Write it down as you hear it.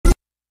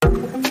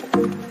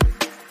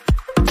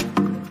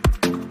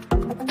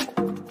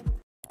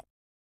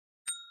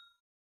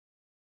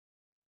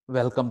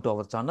Welcome to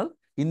our channel.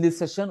 In this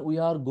session, we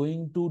are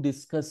going to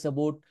discuss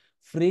about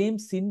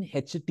frames in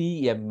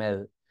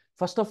HTML.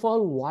 First of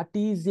all, what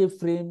is a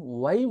frame?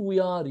 Why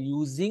we are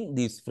using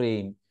this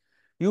frame?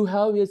 You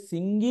have a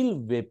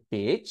single web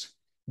page.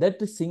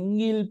 That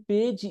single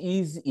page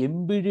is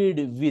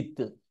embedded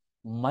with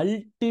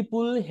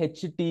multiple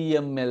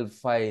HTML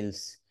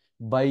files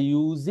by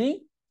using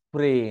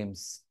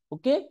frames.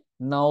 Okay.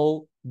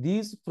 Now,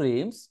 these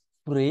frames,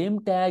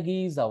 frame tag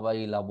is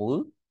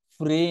available,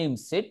 frame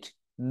set,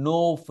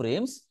 no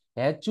frames.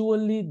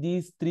 Actually,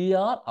 these three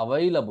are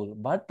available,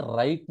 but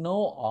right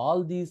now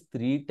all these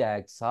three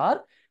tags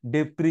are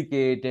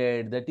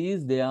deprecated. That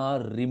is, they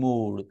are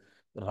removed.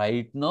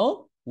 Right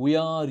now, we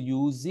are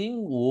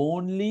using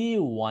only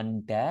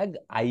one tag,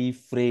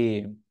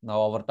 iframe.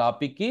 Now, our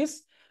topic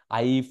is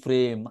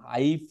iframe.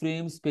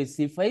 Iframe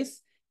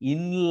specifies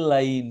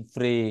inline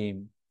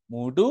frame.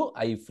 Move to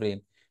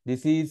iframe.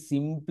 This is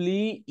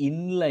simply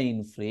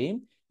inline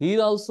frame.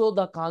 Here also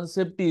the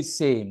concept is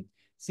same.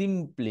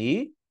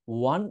 Simply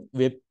one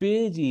web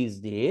page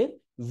is there.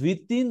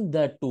 Within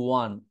that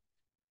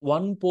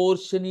one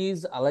portion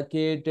is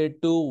allocated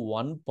to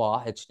one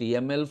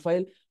HTML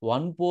file,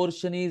 one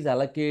portion is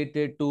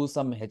allocated to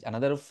some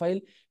another file.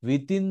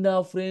 Within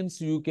the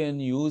frames, you can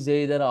use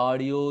either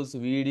audios,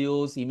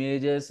 videos,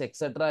 images,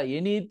 etc.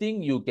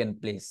 Anything you can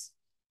place.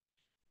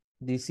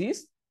 This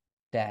is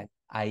tag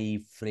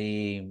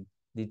iframe.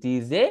 This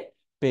is a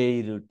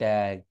pair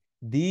tag.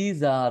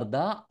 These are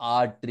the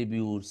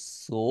attributes: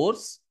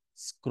 source,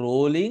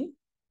 scrolling,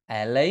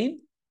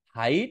 align,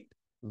 height,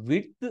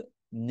 width,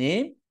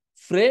 name,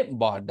 frame,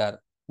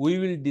 border. We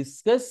will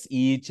discuss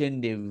each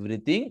and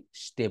everything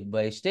step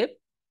by step.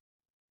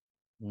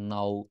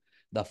 Now,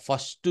 the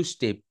first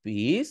step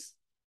is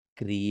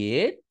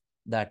create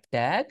the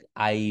tag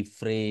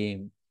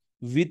iframe.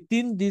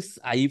 Within this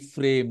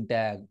iframe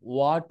tag,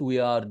 what we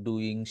are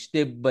doing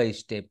step by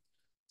step,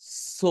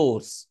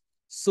 source.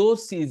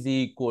 Source is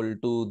equal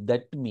to,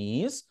 that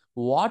means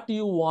what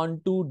you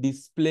want to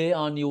display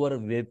on your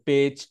web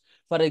page.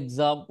 For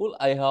example,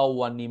 I have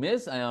one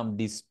image, I am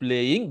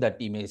displaying that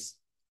image.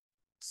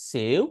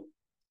 Save.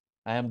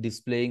 I am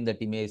displaying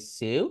that image,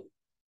 save.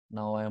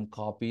 Now I am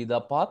copy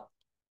the path.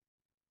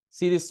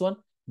 See this one,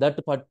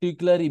 that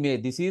particular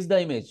image, this is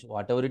the image,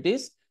 whatever it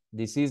is,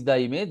 this is the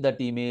image,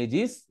 that image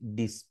is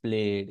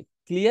displayed.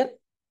 Clear?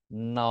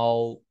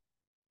 Now,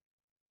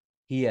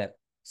 here,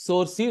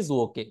 source is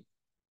okay.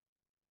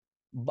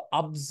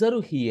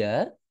 Observe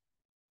here,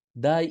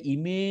 the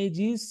image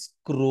is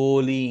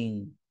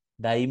scrolling.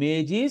 The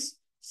image is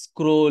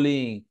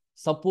scrolling.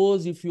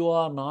 Suppose if you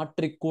are not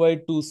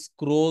required to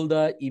scroll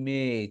the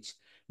image,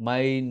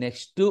 my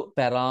next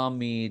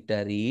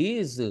parameter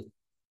is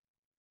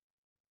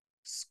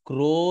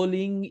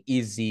scrolling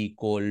is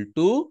equal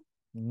to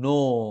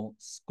no.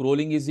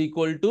 Scrolling is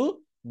equal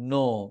to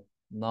no.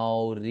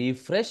 Now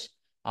refresh.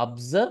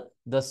 Observe,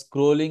 the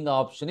scrolling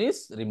option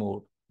is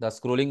removed. The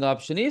scrolling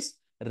option is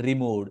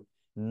removed.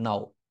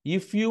 Now,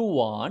 if you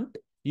want,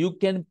 you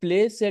can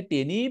place at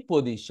any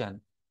position.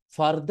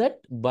 For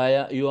that,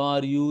 you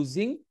are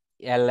using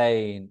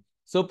align.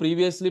 So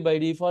previously by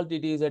default,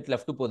 it is at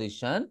left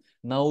position.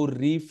 Now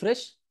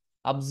refresh.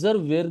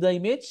 Observe where the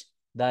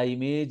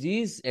image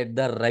is at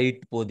the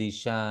right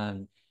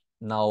position.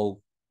 Now,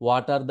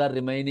 what are the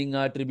remaining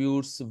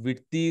attributes?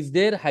 Width is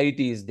there, height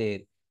is there.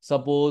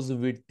 Suppose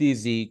width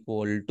is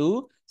equal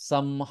to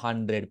some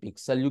 100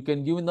 pixel. You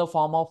can give in the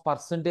form of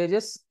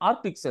percentages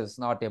or pixels,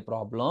 not a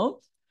problem.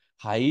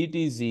 Height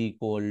is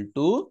equal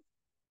to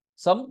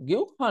some,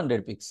 give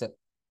 100 pixel.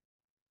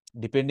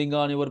 Depending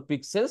on your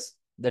pixels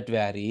that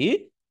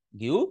vary,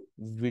 give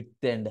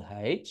width and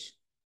height.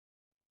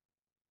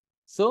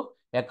 So,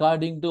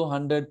 according to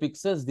 100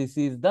 pixels, this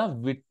is the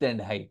width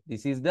and height.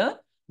 This is the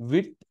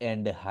width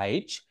and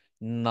height.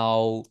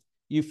 Now,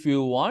 if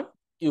you want,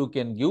 you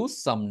can give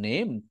some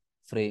name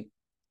frame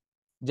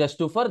just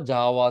for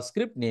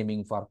JavaScript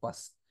naming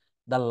purpose.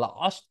 The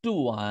last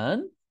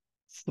one,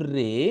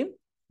 frame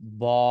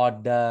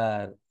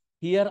border.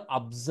 Here,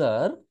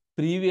 observe,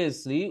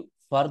 previously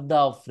for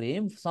the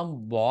frame,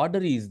 some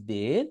border is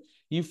there.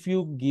 If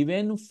you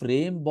given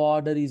frame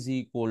border is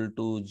equal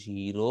to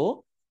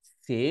 0,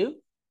 save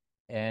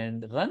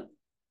and run.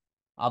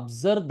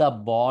 Observe, the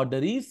border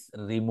is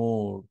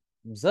removed.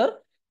 Observe,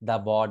 the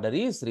border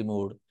is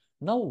removed.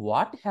 Now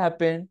what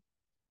happened?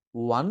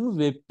 One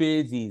web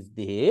page is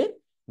there.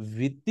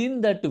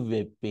 Within that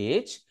web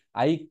page,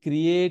 I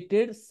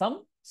created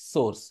some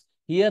source.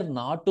 Here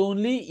not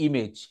only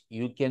image,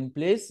 you can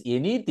place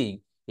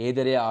anything,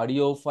 either a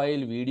audio file,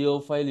 video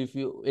file, if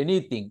you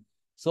anything.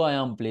 So I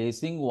am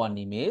placing one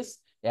image.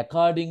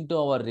 According to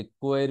our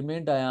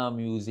requirement, I am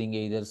using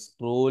either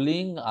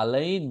scrolling,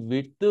 align,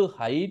 width,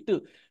 height.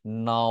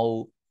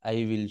 Now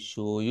I will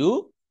show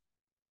you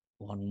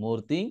one more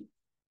thing.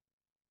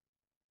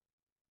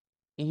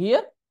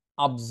 Here,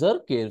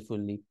 observe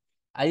carefully.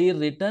 I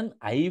written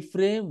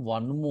iframe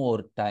one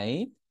more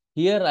time.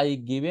 Here I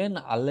given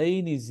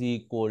align is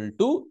equal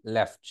to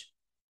left.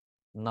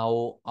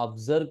 Now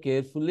observe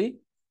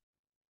carefully.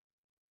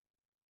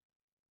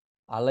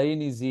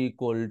 Align is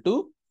equal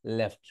to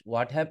left.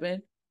 What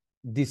happened?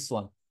 This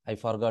one. I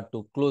forgot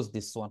to close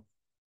this one.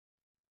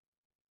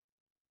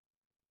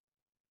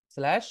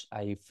 Slash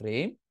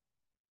iframe.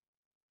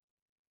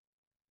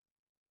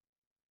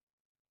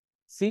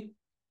 See,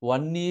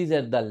 one is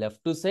at the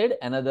left side,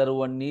 another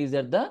one is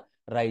at the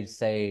right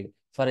side.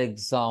 For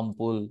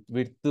example,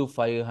 width to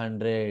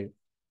 500,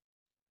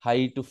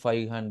 height to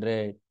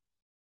 500.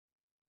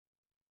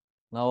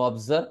 Now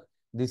observe,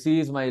 this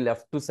is my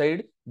left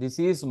side, this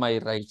is my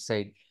right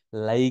side.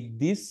 Like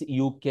this,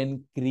 you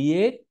can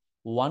create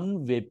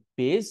one web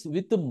page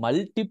with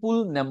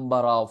multiple number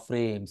of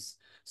frames.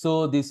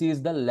 So this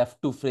is the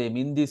left frame.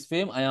 In this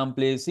frame, I am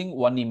placing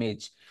one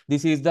image.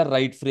 This is the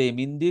right frame.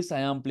 In this, I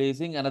am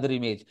placing another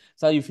image.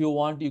 So if you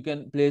want, you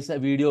can place a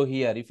video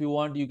here. If you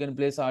want, you can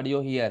place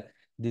audio here.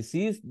 This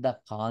is the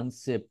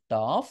concept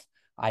of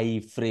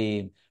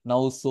iframe.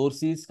 Now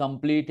source is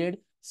completed,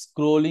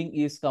 scrolling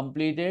is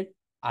completed,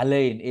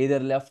 align either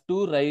left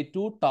to right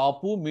to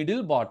top to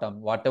middle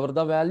bottom, whatever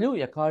the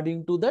value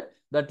according to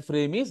that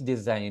frame is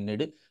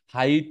designed.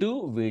 Height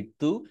to width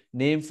to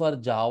name for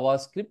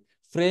JavaScript,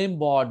 frame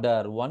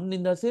border one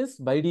in the sense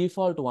by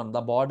default one the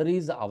border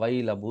is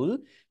available,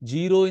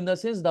 zero in the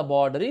sense the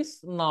border is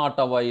not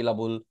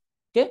available.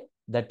 Okay,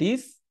 that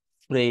is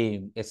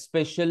frame,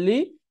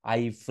 especially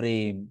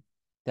iframe.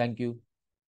 Thank you.